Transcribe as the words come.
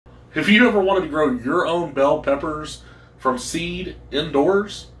Have you ever wanted to grow your own bell peppers from seed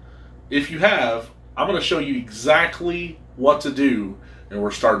indoors? If you have, I'm going to show you exactly what to do, and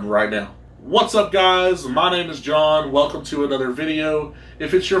we're starting right now. What's up, guys? My name is John. Welcome to another video.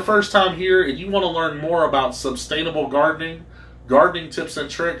 If it's your first time here and you want to learn more about sustainable gardening, gardening tips and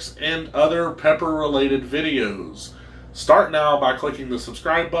tricks, and other pepper-related videos, start now by clicking the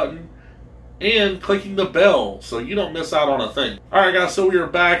subscribe button and clicking the bell so you don't miss out on a thing. Alright guys, so we are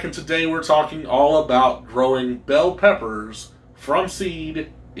back, and today we're talking all about growing bell peppers from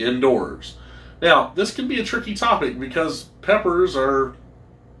seed indoors. Now, this can be a tricky topic because peppers are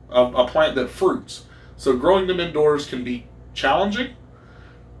a plant that fruits. So growing them indoors can be challenging,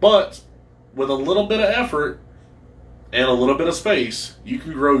 but with a little bit of effort and a little bit of space, you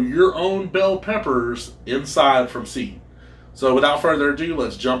can grow your own bell peppers inside from seed. So without further ado,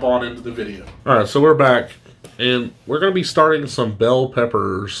 let's jump on into the video. Alright, so we're back, and we're going to be starting some bell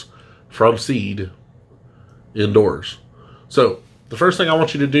peppers from seed indoors. So the first thing I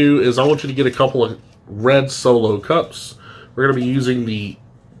want you to do is I want you to get a couple of red solo cups. We're going to be using the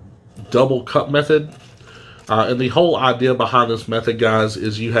double cup method. And the whole idea behind this method, guys,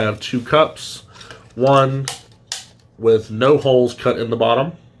 is you have 2 cups, one with no holes cut in the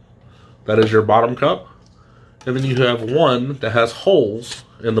bottom. That is your bottom cup. And then you have one that has holes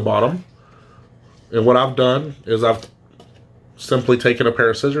in the bottom. And what I've done is I've simply taken a pair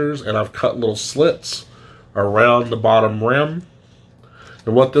of scissors and I've cut little slits around the bottom rim.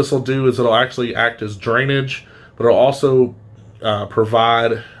 And what this will do is it'll actually act as drainage, but it'll also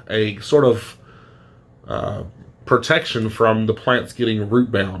provide a sort of protection from the plants getting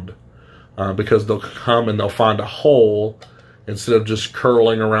root bound, because they'll come and they'll find a hole instead of just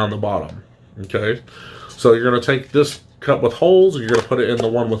curling around the bottom. Okay, so you're going to take this cup with holes and you're going to put it in the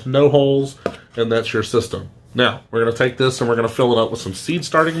one with no holes, and that's your system. Now we're going to take this and we're going to fill it up with some seed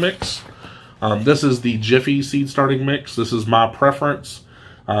starting mix. This is the Jiffy seed starting mix. This is my preference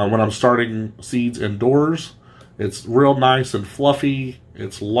when I'm starting seeds indoors. It's real nice and fluffy.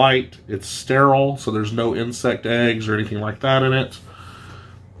 It's light. It's sterile, so there's no insect eggs or anything like that in it.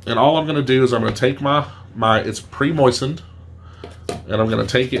 And all I'm going to do is I'm going to take my it's pre-moistened, and I'm going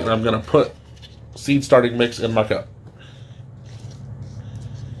to take it and I'm going to put seed starting mix in my cup.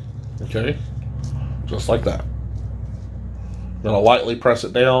 Okay, just like that. I'm going to lightly press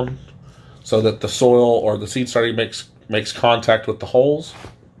it down so that the soil or the seed starting mix makes contact with the holes.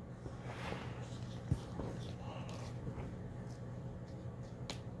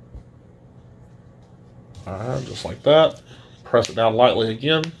 Alright, just like that. Press it down lightly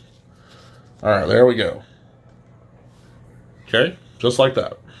again. Alright, there we go. Okay, just like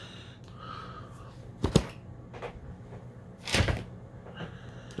that.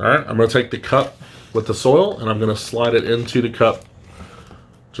 Alright, I'm going to take the cup with the soil and I'm going to slide it into the cup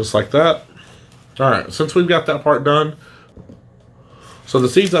just like that. Alright, since we've got that part done, so the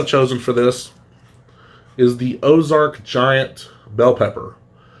seeds I've chosen for this is the Ozark Giant Bell Pepper.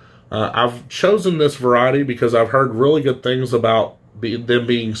 I've chosen this variety because I've heard really good things about them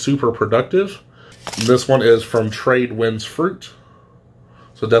being super productive. This one is from Trade Winds Fruit,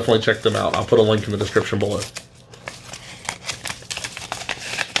 so definitely check them out. I'll put a link in the description below.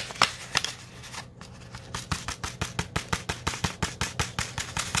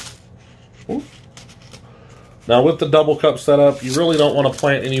 Ooh. Now with the double cup setup, you really don't want to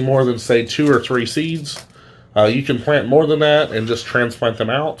plant any more than, say, 2 or 3 seeds. You can plant more than that and just transplant them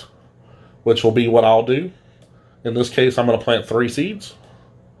out, which will be what I'll do. In this case, I'm going to plant 3 seeds.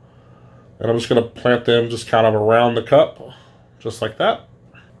 And I'm just going to plant them just kind of around the cup, just like that.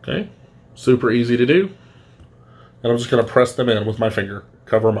 Okay, super easy to do. And I'm just going to press them in with my finger,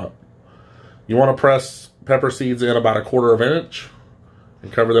 cover them up. You want to press pepper seeds in about 1/4 inch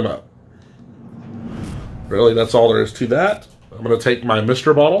and cover them up. Really, that's all there is to that. I'm going to take my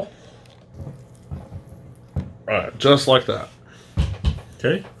Mr. bottle. All right, just like that.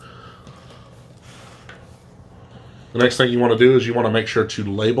 Okay. The next thing you want to do is you want to make sure to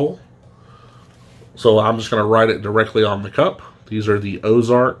label. So I'm just going to write it directly on the cup. These are the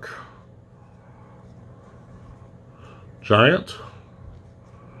Ozark Giant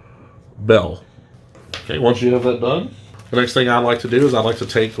Bell. Okay, once you have that done, the next thing I like to do is I like to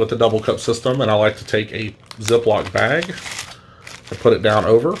take, with the double cup system, and I like to take a Ziploc bag and put it down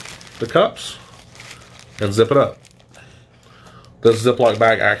over the cups and zip it up. This Ziploc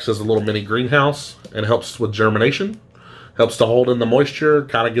bag acts as a little mini greenhouse and helps with germination, helps to hold in the moisture,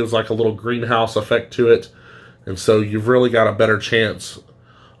 kind of gives like a little greenhouse effect to it, and so you've really got a better chance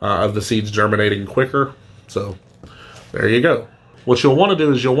of the seeds germinating quicker. So there you go. What you'll want to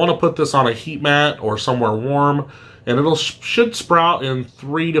do is you'll want to put this on a heat mat or somewhere warm. and it'll should sprout in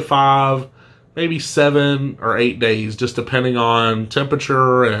 3 to 5, maybe 7 or 8 days, just depending on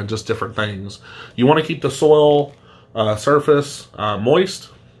temperature and just different things. You want to keep the soil surface moist,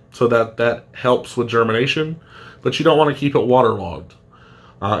 so that helps with germination, but you don't want to keep it waterlogged.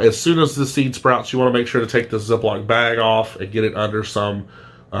 As soon as the seed sprouts, you want to make sure to take the Ziploc bag off and get it under some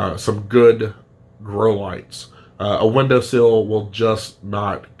good grow lights. A windowsill will just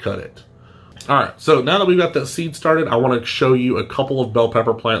not cut it. Alright, so now that we've got that seed started, I want to show you a couple of bell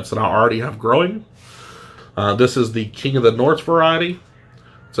pepper plants that I already have growing. This is the King of the North variety.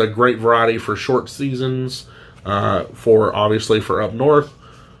 It's a great variety for short seasons, obviously for up north.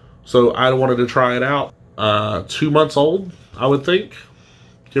 So I wanted to try it out. 2 months old, I would think,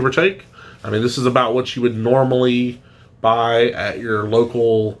 give or take. I mean, this is about what you would normally buy at your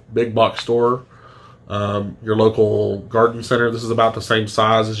local big box store. Your local garden center. This is about the same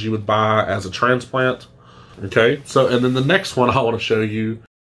size as you would buy as a transplant. Okay, so and then the next one I want to show you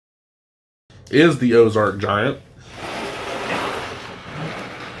is the Ozark Giant.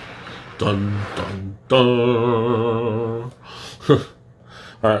 Dun dun dun.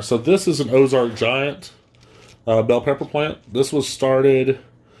 Alright, so this is an Ozark Giant bell pepper plant. This was started,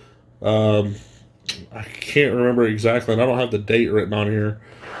 I can't remember exactly, and I don't have the date written on here.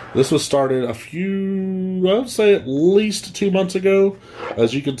 This was started I would say at least 2 months ago.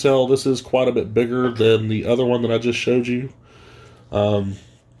 As you can tell, this is quite a bit bigger than the other one that I just showed you.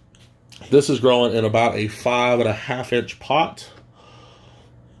 This is growing in about a 5.5-inch pot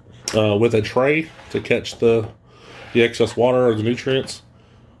with a tray to catch the excess water or the nutrients.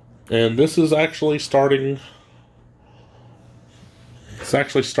 And this is actually starting, it's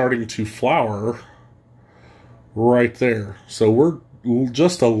actually starting to flower right there. So we're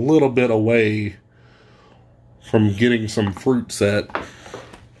just a little bit away from getting some fruit set,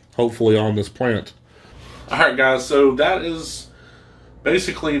 hopefully, on this plant. Alright guys, so that is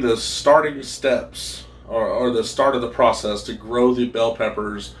basically the starting steps, or the start of the process to grow the bell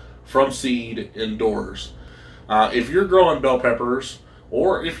peppers from seed indoors. If you're growing bell peppers,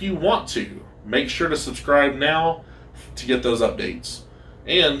 or if you want to, make sure to subscribe now to get those updates.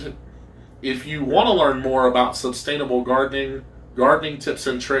 And if you want to learn more about sustainable gardening tips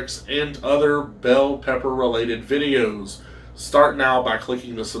and tricks, and other bell pepper related videos, start now by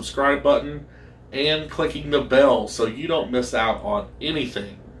clicking the subscribe button and clicking the bell so you don't miss out on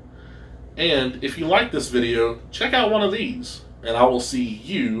anything. And if you like this video, check out one of these, and I will see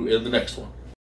you in the next one.